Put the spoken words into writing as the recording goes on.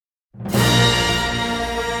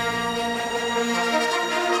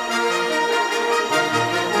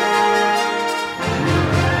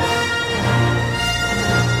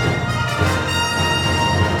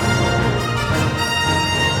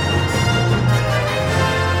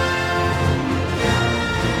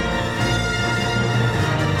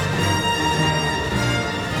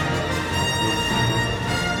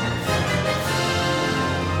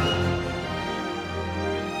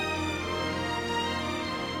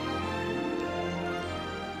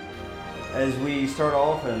as we start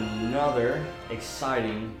off another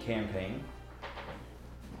exciting campaign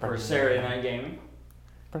for Saturday Night Gaming.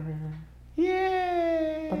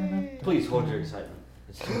 Yay! Please hold your excitement.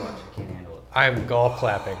 It's too much. I can't handle it. I'm golf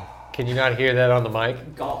clapping. Can you not hear that on the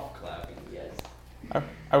mic? Golf clapping, yes.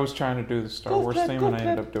 I was trying to do the Star Wars theme and I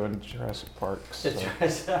ended up doing Jurassic Park. So.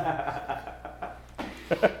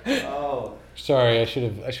 Oh. Sorry, I should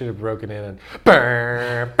have broken in and.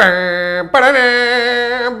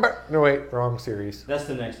 No wait, wrong series. That's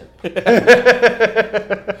the next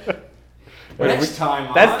episode. Next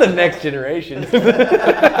time. That's the next generation.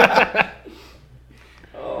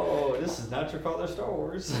 Oh, this is not your father's Star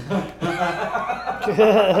Wars.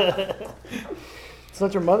 It's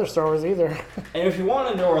not your mother's Star Wars either. And if you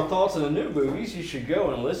want to know our thoughts on the new movies, you should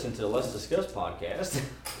go and listen to the Let's Discuss podcast.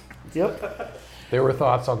 Yep. There were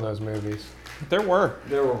thoughts on those movies. There were.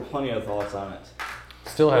 There were plenty of thoughts on it.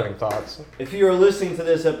 Still having thoughts. If you are listening to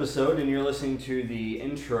this episode and you're listening to the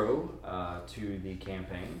intro to the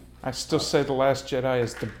campaign, I still say The Last Jedi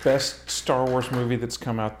is the best Star Wars movie that's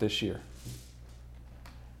come out this year.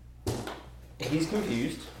 he's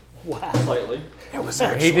confused Wow. slightly. It was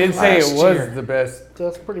He did say it was the best.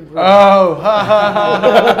 That's pretty brutal. Oh, ha ha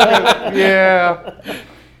ha. Yeah.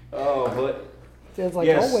 Oh, but It's like,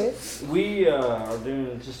 yes, oh, wait. we are doing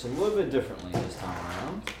it just a little bit differently this time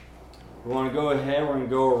around. We want to go ahead, we're going to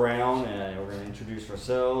go around and we're going to introduce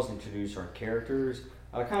ourselves, introduce our characters,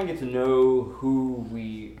 kind of get to know who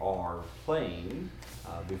we are playing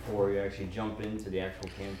before we actually jump into the actual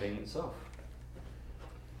campaign itself.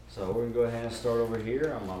 So we're going to go ahead and start over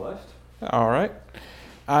here on my left. All right.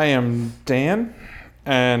 I am Dan,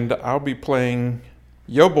 and I'll be playing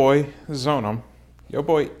Yo Boy Zonum. Yo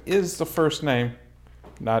Boy is the first name,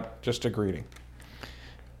 not just a greeting.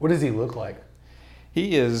 What does he look like?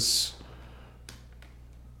 He is...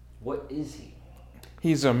 What is he?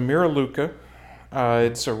 He's a Miraluka.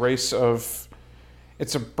 It's a race of...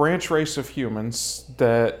 It's a branch race of humans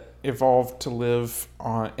that evolved to live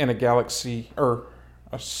in a galaxy, or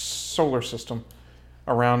a solar system,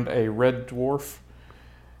 around a red dwarf.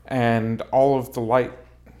 And all of the light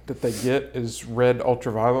that they get is red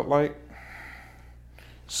ultraviolet light.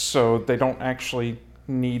 So they don't actually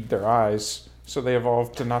need their eyes, so they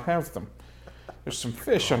evolved to not have them. There's some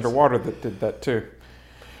fish underwater that did that too.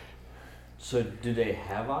 So do they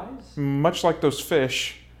have eyes? Much like those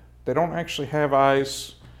fish, they don't actually have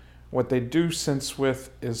eyes. What they do sense with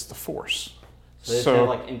is the Force. So they just have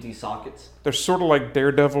like empty sockets? They're sort of like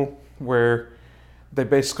Daredevil, where they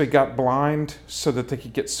basically got blind so that they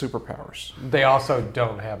could get superpowers. They also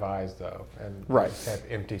don't have eyes though, and Right. just have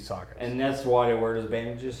empty sockets. And that's why they wear those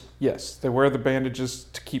bandages? Yes, they wear the bandages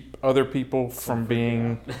to keep other people from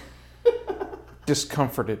being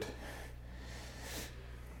discomforted.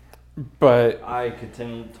 But I could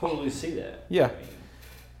totally see that. Yeah.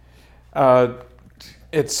 I mean,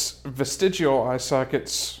 it's vestigial eye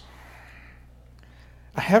sockets.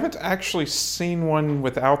 I haven't actually seen one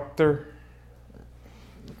without their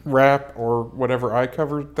wrap or whatever eye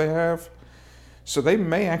cover they have. So they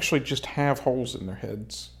may actually just have holes in their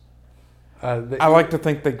heads. I like to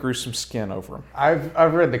think they grew some skin over them.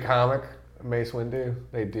 I've read the comic Mace Windu.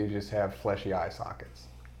 They do just have fleshy eye sockets.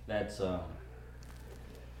 that's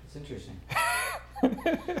interesting.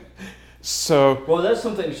 So Well, that's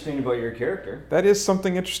something interesting about your character. that is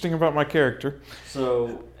something interesting about my character.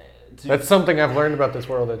 So, That's something I've learned about this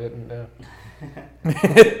world I didn't know.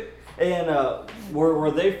 and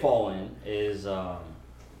where they fall in is,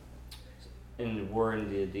 we're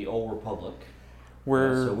in the Old Republic.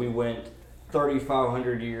 So we went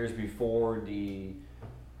 3,500 years before the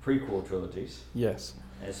prequel trilogies. Yes.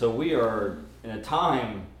 And so we are in a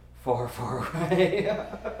time far, far away.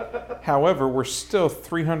 However, we're still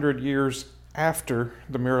 300 years after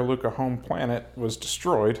the Miraluka home planet was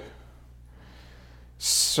destroyed.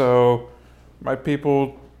 So my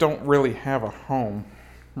people don't really have a home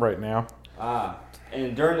right now.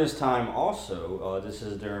 And during this time also, this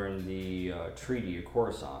is during the Treaty of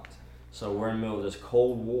Coruscant. So we're in the middle of this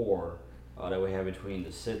Cold War that we have between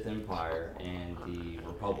the Sith Empire and the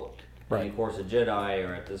Republic. Right. And of course the Jedi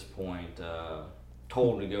are at this point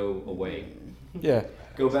told to go away. Yeah,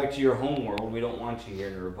 Go back to your home world. We don't want you here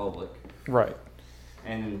in the Republic. right.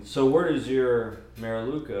 And so where does your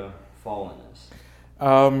Miraluka fall in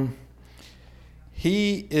this?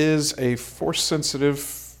 He is a force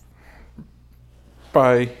sensitive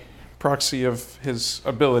by proxy of his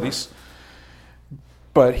abilities,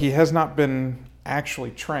 but he has not been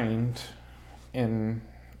actually trained in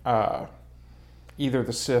either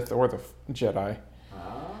the Sith or the Jedi.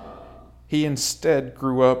 He instead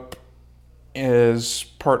grew up as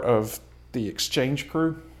part of the exchange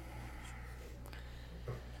crew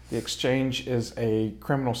The Exchange is a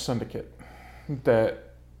criminal syndicate that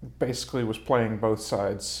basically was playing both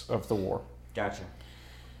sides of the war. Gotcha.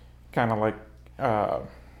 Kind of like, I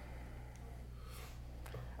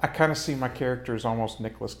kind of see my character as almost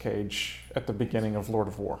Nicolas Cage at the beginning of Lord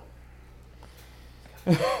of War.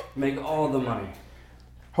 Make all the money.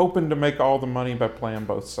 Hoping to make all the money by playing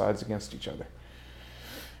both sides against each other.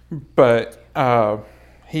 But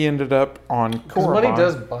he ended up on Because Korriban. money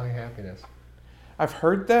does buy happiness. I've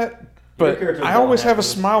heard that, but character's I all always have a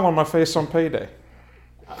happiness. smile on my face on payday.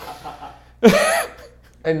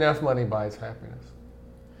 Enough money buys happiness.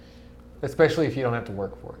 Especially if you don't have to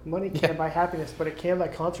work for it. Money can't buy happiness, but it can buy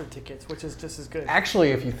concert tickets, which is just as good.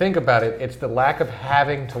 Actually, if you think about it, it's the lack of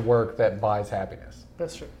having to work that buys happiness.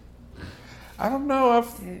 That's true. I don't know.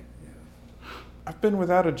 I've been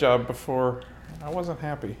without a job before. I wasn't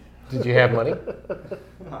happy. Did you have money?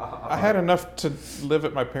 I had enough to live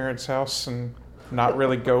at my parents' house and not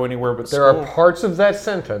really go anywhere but There school. are parts of that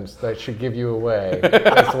sentence that should give you away.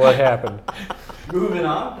 That's what happened. Moving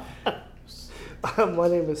on. My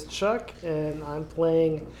name is Chuck, and I'm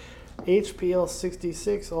playing HPL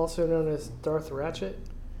 66, also known as Darth Ratchet.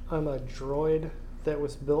 I'm a droid that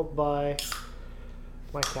was built by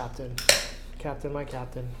my captain. My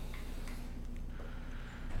captain.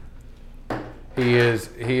 He is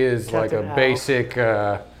like Captain a Al. basic.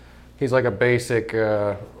 He's like a basic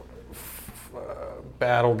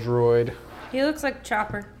battle droid. He looks like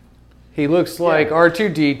Chopper. He looks like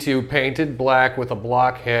R2-D2 painted black with a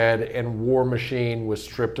block head, and War Machine was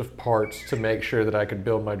stripped of parts to make sure that I could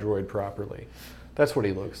build my droid properly. That's what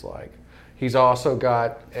he looks like. He's also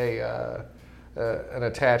got an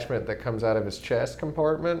attachment that comes out of his chest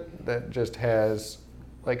compartment that just has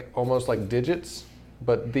almost like digits,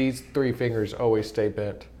 but these 3 fingers always stay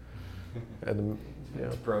bent. And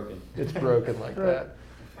It's broken. it's broken like that.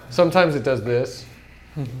 Sometimes it does this.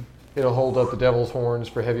 It'll hold up the devil's horns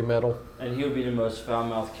for heavy metal. And he would be the most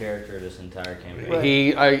foul-mouthed character of this entire campaign.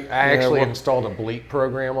 Right. I actually well- installed a bleep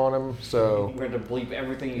program on him, so We're going to bleep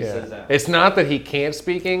everything he says out. it's not that he can't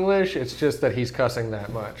speak English, it's just that he's cussing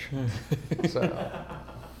that much. So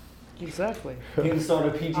Exactly. He installed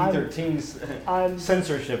a PG-13 I'm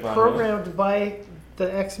censorship on it. programmed by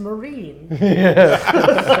the ex-Marine.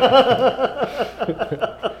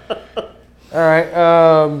 all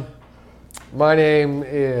right, my name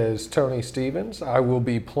is Tony Stevens. I will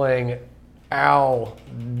be playing Al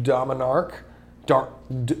Dominarch.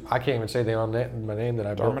 I can't even say my name that I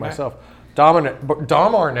wrote Darmanac? myself.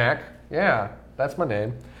 Domarnak. Yeah, that's my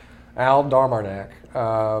name. Al Darmarnak.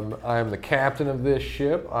 I am the captain of this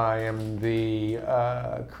ship. I am the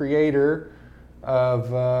creator of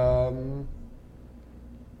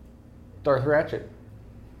Darth Ratchet.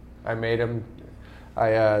 I made him.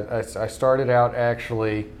 I started out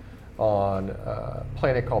actually on a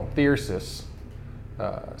planet called Thyrsis,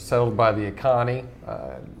 settled by the Akani.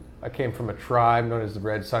 I came from a tribe known as the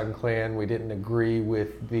Red Sun Clan. We didn't agree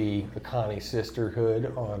with the Akani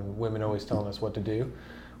sisterhood on women always telling us what to do.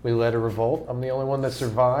 We led a revolt. I'm the only one that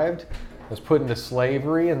survived. Was put into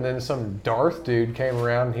slavery, and then some Darth dude came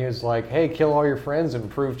around and he was like, hey, kill all your friends and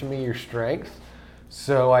prove to me your strength.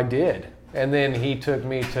 So I did. And then he took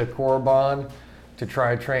me to Korriban to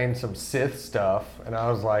try to train some Sith stuff. And I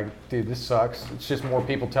was like, dude, this sucks. It's just more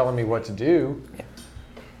people telling me what to do.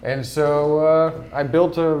 And so I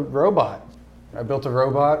built a robot. I built a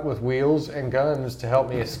robot with wheels and guns to help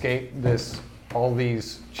me escape all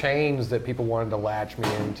these chains that people wanted to latch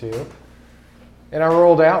me into. And I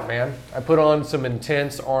rolled out, man. I put on some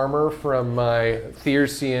intense armor from my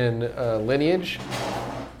Thyrsian lineage,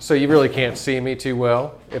 so you really can't see me too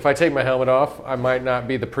well. If I take my helmet off, I might not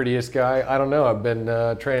be the prettiest guy. I don't know. I've been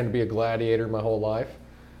training to be a gladiator my whole life.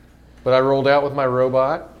 But I rolled out with my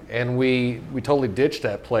robot, and we totally ditched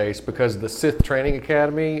that place because the Sith Training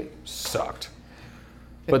Academy sucked.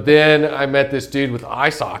 But then I met this dude with eye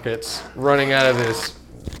sockets running out of this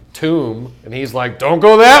tomb, and he's like, don't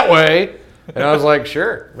go that way. And I was like,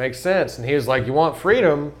 sure, makes sense. And he was like, you want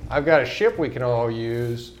freedom? I've got a ship we can all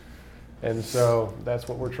use. And so that's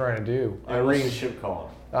what we're trying to do. And what's the ship called?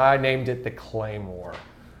 I named it the Claymore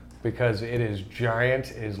because it is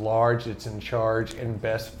giant, it is large, it's in charge, and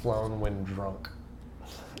best flown when drunk.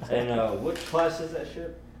 And which class is that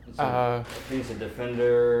ship? Uh, I think it's a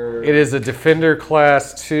Defender. It is a Defender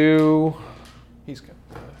Class 2. he's got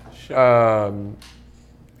the ship.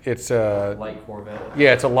 It's a Light Corvette.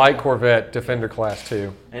 it's a light Corvette Defender Class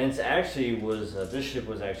 2. And it's actually this ship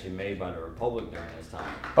was actually made by the Republic during this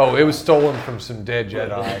time. Oh, it was stolen from some dead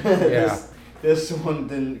Jedi. Yeah. This one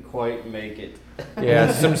didn't quite make it.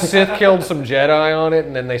 Yeah, some Sith killed some Jedi on it,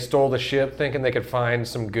 and then they stole the ship thinking they could find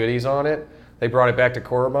some goodies on it. They brought it back to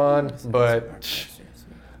Korriban, but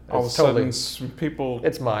All of a it's totally, sudden, some people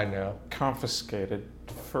it's mine now. confiscated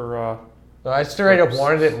for. No, I straight up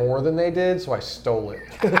wanted it more than they did, so I stole it.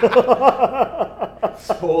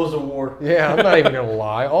 Spoils of war. Yeah, I'm not even gonna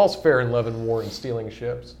lie. All's fair in love and war and stealing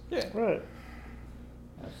ships. Yeah. Right.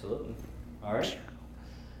 Absolutely. All right.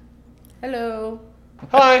 Hello,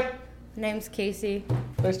 Hi, my name's Casey,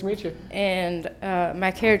 nice to meet you. and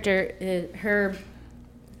my character her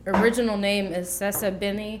original name is Sessa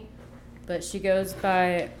Benny, but she goes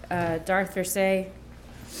by Darth Versay,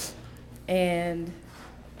 and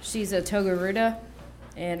she's a Togaruda,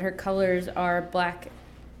 and her colors are black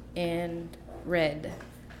and red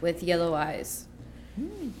with yellow eyes,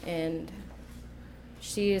 and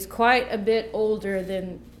she is quite a bit older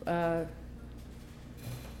than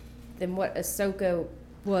what Ahsoka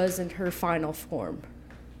was in her final form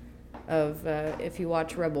of if you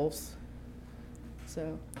watch Rebels.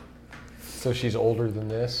 So she's older than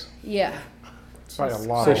this. Yeah. By a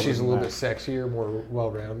lot. So older she's a than little that. bit sexier, more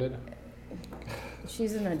well-rounded.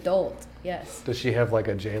 She's an adult, yes. Does she have like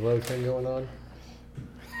a J-Lo thing going on?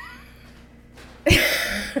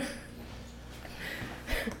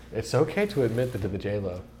 It's okay to admit that to the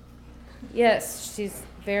J-Lo. Yes, she's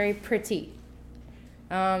very pretty.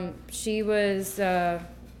 She was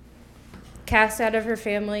cast out of her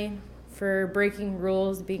family for breaking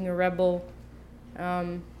rules, being a rebel,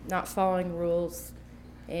 not following rules,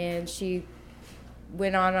 and she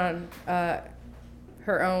went on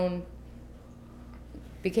her own,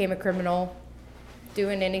 became a criminal,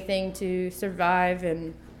 doing anything to survive,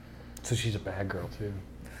 and So she's a bad girl too.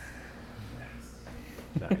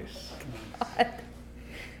 Nice.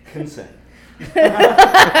 Consent.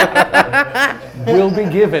 Will be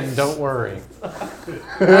given, don't worry.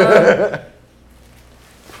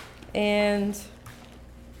 and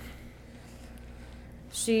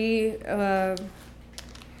she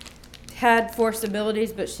had force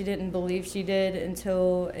abilities, but she didn't believe she did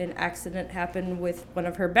until an accident happened with one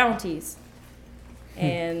of her bounties.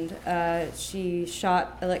 And she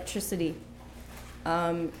shot electricity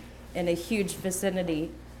in a huge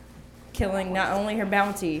vicinity, killing not only her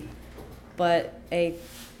bounty, but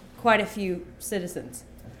quite a few citizens.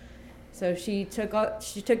 So she took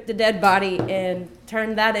the dead body and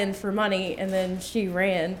turned that in for money, and then she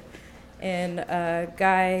ran. And a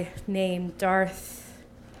guy named Darth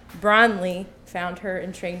Bronley found her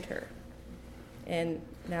and trained her. And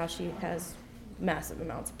now she has massive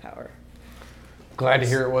amounts of power. Glad to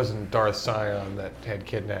hear it wasn't Darth Sion that had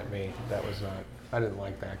kidnapped me. That was not. I didn't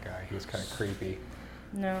like that guy. He was kind of creepy.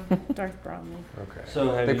 No, Darth Bronley. Okay.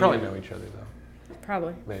 So have they you- probably know each other though.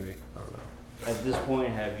 Probably. Maybe. I don't know. At this point,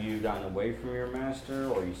 have you gotten away from your master,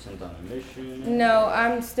 or you sent on a mission? No,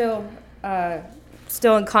 I'm still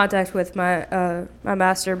in contact with my my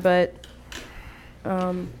master, but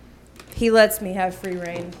he lets me have free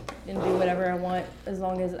reign and do whatever I want as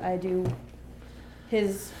long as I do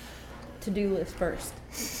his to-do list first.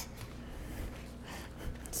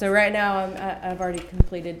 So right now I've already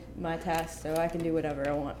completed my task, so I can do whatever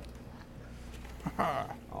I want.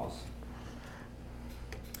 Awesome.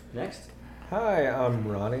 Next. Hi, I'm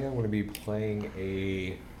Ronnie. I'm going to be playing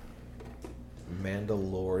a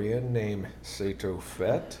Mandalorian named Sato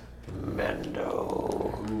Fett.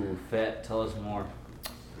 Ooh, Fett, tell us more.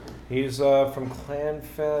 He's from Clan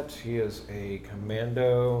Fett. He is a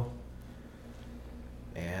commando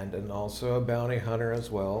and also a bounty hunter as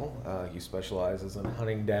well. He specializes in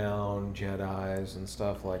hunting down Jedis and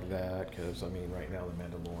stuff like that because, I mean, right now the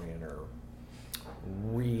Mandalorian are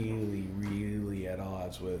really at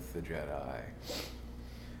odds with the Jedi.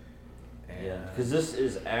 Yeah, because this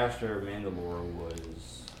is after Mandalore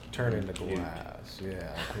was turn into nuked. glass.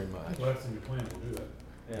 Yeah, pretty much. Well, that's in your plan to do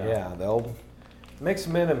that. Yeah, they'll make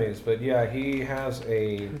some enemies, but yeah, he has I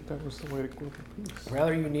a think that was the way to global peace.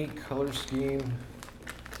 rather unique color scheme.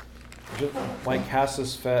 Just like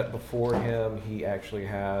Cassius Fett before him, he actually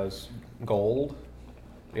has gold.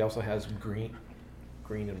 He also has green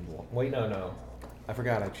and blue. Wait, no. I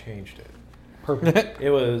forgot I changed it. Purple, It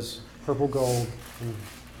was purple gold.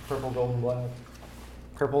 purple, gold, and black.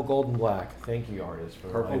 Purple, gold, and black. Thank you, artist, for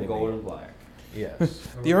Purple, reminding gold, me. and black. Yes.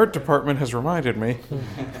 The art department has reminded me.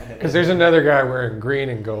 Because there's another guy wearing green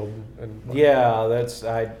and gold. And Yeah, that's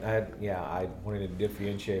I wanted to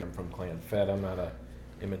differentiate him from Clan Fett. I'm not a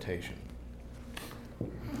imitation.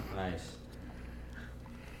 Nice.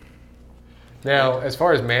 Now, as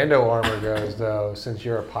far as Mando armor goes, though, since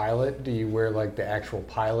you're a pilot, do you wear like the actual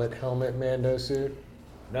pilot helmet Mando suit?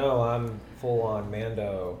 No, I'm full on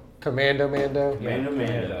Mando. Commando Mando? Yeah,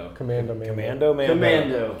 Mando. Commando Mando. Commando.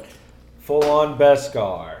 Commando. Full on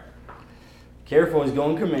Beskar. Careful, he's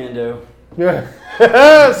going commando.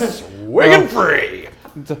 Yeah. Swinging free.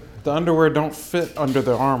 The underwear don't fit under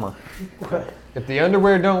the armor. If the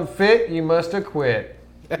underwear don't fit, you must have quit.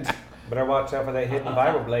 Better watch out for that hidden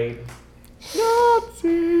vibro blade.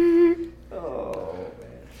 Nazi. Oh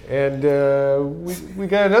man. And we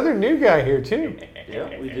got another new guy here too.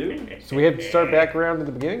 Yeah, we do. So we have to start back around to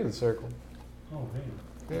the beginning of the circle. Oh, man.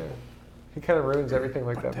 Yeah. He kind of ruins everything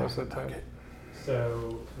like that most of the time.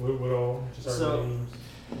 So, what all? Just our So- names?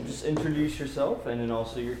 Just introduce yourself and then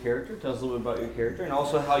also your character. Tell us a little bit about your character and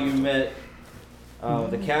also how you met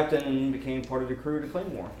the captain and became part of the crew to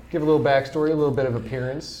Claymore. Give a little backstory, a little bit of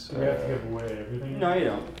appearance. Do we have to give away everything? No, you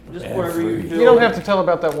don't. Just whatever you feel. You don't have to tell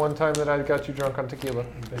about that one time that I got you drunk on tequila.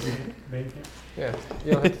 Main camp? Yeah,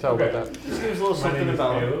 you don't have to tell Okay. about that. Just give us a little My something name is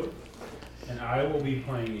about him. Caleb, and I will be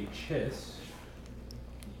playing a chiss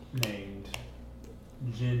named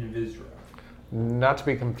Jin Vizra. Not to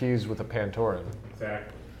be confused with a Pantoran.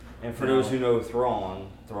 Exactly. And for those who know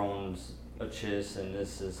Thrawn's a Chiss, and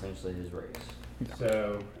this is essentially his race.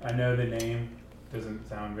 So I know the name doesn't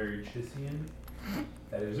sound very Chissian.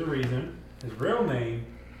 That is a reason. His real name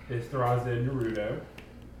is Thraza Naruto.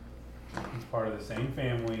 He's part of the same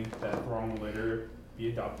family that Thrawn will later be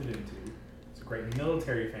adopted into. It's a great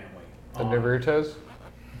military family. The Narutos?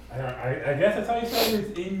 I guess that's how you say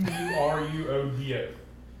it. It's N-U-R-U-O-D-O.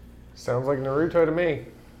 Sounds like Naruto to me.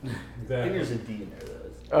 I think Exactly. there's a D in there, though.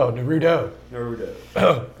 Oh, Naruto. Naruto.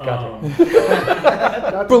 Oh,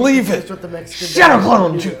 gotcha. Not to Believe be confused it. With the Mexican Shadow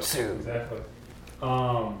Clone Naruto. Jutsu. Exactly.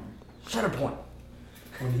 Shatterpoint.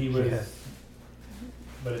 When he was Yeah.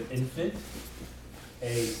 but an infant,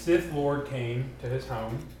 a Sith Lord came to his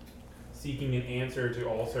home seeking an answer to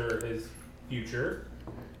alter his future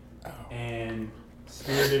and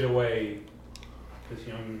spirited away this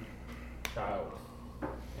young child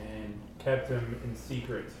and kept him in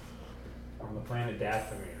secret on the planet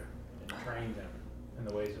Dathomir and trained him in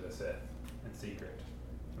the ways of the Sith in secret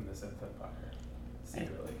from the Sith Empire.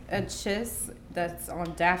 Secretly. A chiss that's on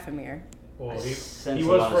Dathomir. Well, sense he a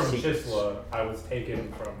was lot of from secrets. Chisla. I was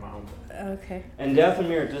taken from my home. Okay. And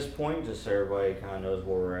Dathomir at this point, just so everybody kind of knows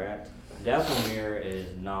where we're at, Dathomir is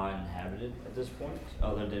not inhabited at this point,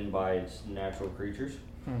 other than by its natural creatures.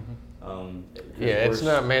 Mm-hmm. 'Cause Yeah, it's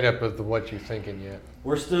we're not made up of what you're thinking yet.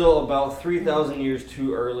 We're still about 3,000 years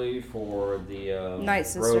too early for the Night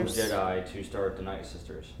Rogue Sisters. Jedi to start the Night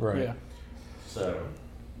Sisters. Yeah. So,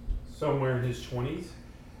 Somewhere in his 20s,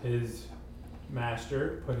 his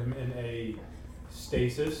master put him in a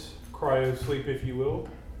stasis, cryo sleep, if you will,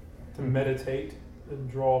 to meditate and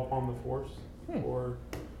draw upon the Force for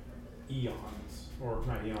eons, or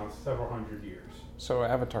not eons, several hundred years. So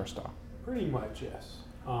Avatar style. Pretty much, yes.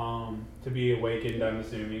 To be awakened, I'm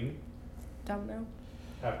assuming, Don't know.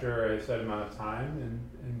 after a set amount of time, and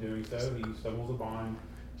in doing so, he stumbles upon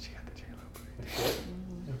the ship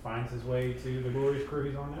and finds his way to the glorious crew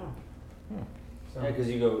he's on now. So, yeah, because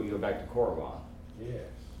you go back to Korriban. yes.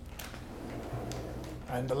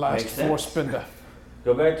 And the last Makes sense. force spender.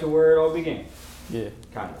 Go back to where it all began, Yeah.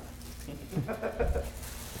 kind of.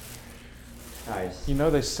 Nice. You know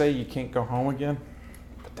they say you can't go home again,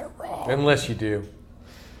 but they're wrong. Unless you do.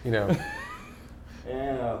 You know.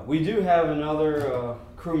 And we do have another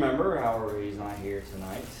crew member, however, he's not here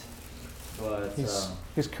tonight. But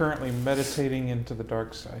He's currently meditating into the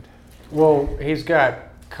dark side. Well, he's got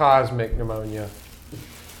cosmic pneumonia.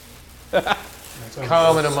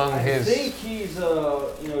 Common among I his. think he's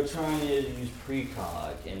trying to use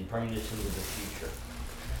precog and premonitions of the future.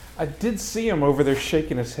 I did see him over there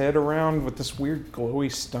shaking his head around with this weird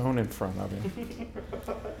glowy stone in front of him.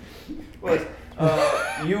 Well,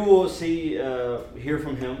 you will hear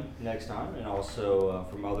from him next time, and also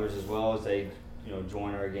from others as well as they,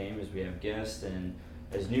 join our game as we have guests and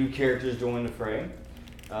as new characters join the fray.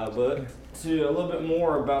 But to a little bit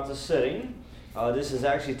more about the setting, this is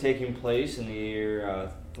actually taking place in the year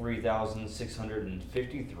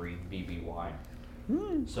 3653 BBY.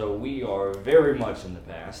 So we are very much in the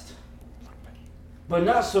past, but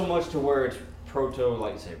not so much to where it's proto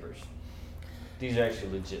lightsabers. These are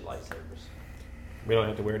actually legit lightsabers. We don't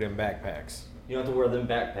have to wear them backpacks. You don't have to wear them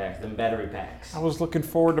backpacks, them battery packs. I was looking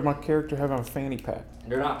forward to my character having a fanny pack.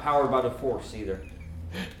 They're not powered by the Force either.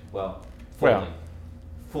 Well,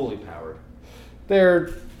 fully powered.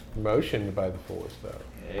 They're motioned by the Force, though.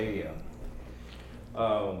 There you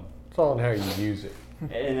go. It's all in how you use it.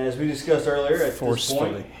 And as we discussed earlier, at this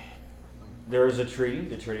Forcefully. point, there is a treaty.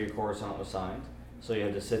 The Treaty of Coruscant was signed. So you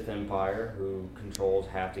have the Sith Empire, who controls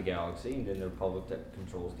half the galaxy, and then the Republic that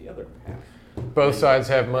controls the other half. Both sides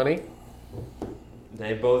have money.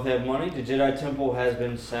 They both have money. The Jedi Temple has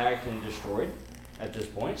been sacked and destroyed at this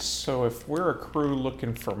point. So if we're a crew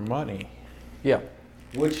looking for money, Yeah.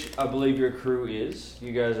 which I believe your crew is.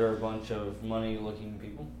 You guys are a bunch of money-looking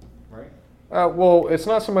people, right? Well, it's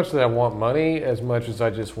not so much that I want money as much as I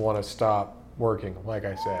just want to stop working. Like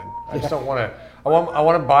I said, I just don't want to. I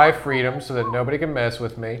want to buy freedom so that nobody can mess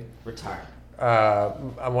with me. Retire.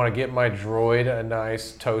 I want to get my droid a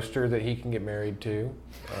nice toaster that he can get married to.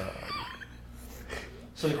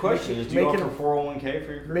 So the question is, do you Make it offer 401k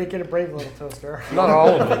for your crew? Make it a brave little toaster. Not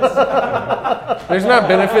all of it. There's not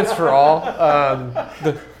benefits for all. I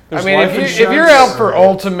There's mean, life if you're insurance. out for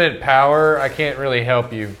ultimate power, I can't really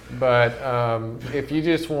help you. But if you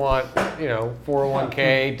just want, 401k,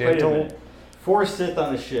 Wait a dental, minute. 4 Sith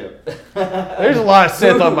on a ship. there's a lot of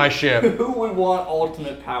Sith on my ship. Who would want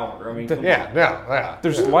ultimate power? I mean, come Yeah, on. yeah.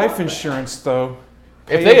 There's life insurance, though.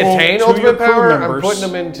 If they payable attain to ultimate your crew power, I'm members putting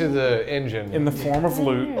them into the engine. in the form of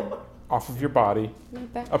loot off of your body My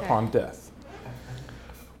backpack. upon death.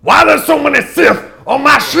 Why there's so many Sith on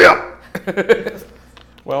my ship?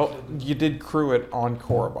 Well, you did crew it on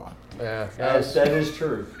Korriban. Yeah, That is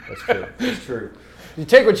true. that's true. That's true. You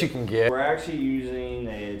take what you can get. We're actually using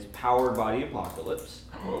it's powered by the Apocalypse,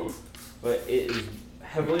 but it is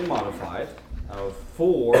heavily modified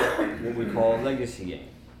for what we call a legacy game.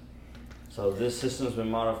 So this system's been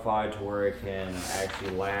modified to where it can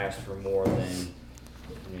actually last for more than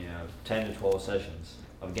 10 to 12 sessions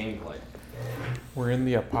of gameplay. We're in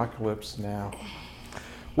the apocalypse now,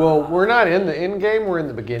 Well, we're not in the end game. We're in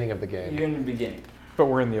the beginning of the game. You're in the beginning, but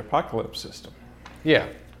we're in the apocalypse system. Yeah,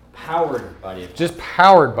 powered by the Apocalypse. just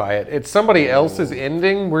powered by it. It's somebody else's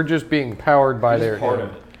ending. We're just being powered by Just their part end.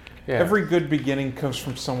 of it. Yeah. Every good beginning comes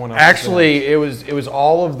from someone else's Actually, it was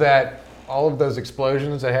all of that. All of those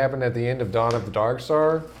explosions that happened at the end of Dawn of the Dark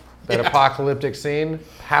Star, that apocalyptic scene,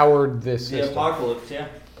 powered this The system. Apocalypse, yeah,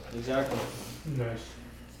 exactly. Nice.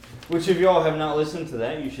 Which, if y'all have not listened to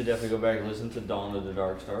that, you should definitely go back and listen to Dawn of the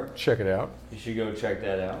Dark Star. Check it out. You should go check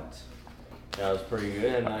that out. That was pretty good.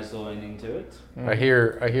 Had a nice little ending to it. I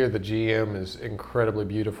hear the GM is incredibly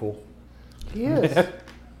beautiful. He is.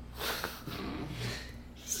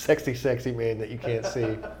 Sexy man that you can't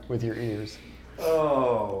see with your ears.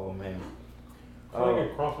 Oh man. It's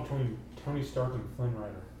like a cross between Tony Stark and Flynn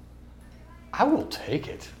Rider. I will take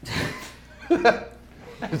it.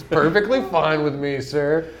 It's perfectly fine with me,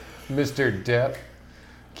 sir. Mr. Depp.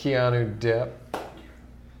 Keanu Depp.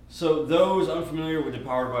 So those unfamiliar with the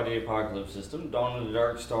Powered by the Apocalypse system, Dawn of the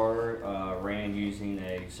Dark Star ran using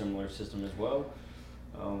a similar system as well.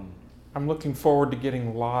 I'm looking forward to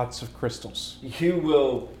getting lots of crystals. You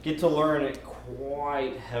will get to learn it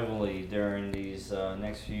quite heavily during these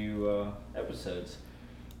next few episodes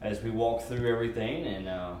as we walk through everything and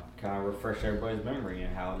kind of refresh everybody's memory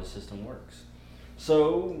and how the system works.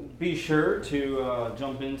 So be sure to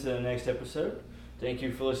jump into the next episode. Thank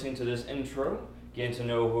you for listening to this intro, getting to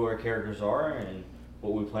know who our characters are and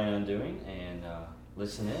what we plan on doing, and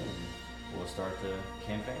listen in and we'll start the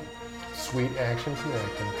campaign. Sweet action from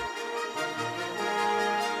Anakin.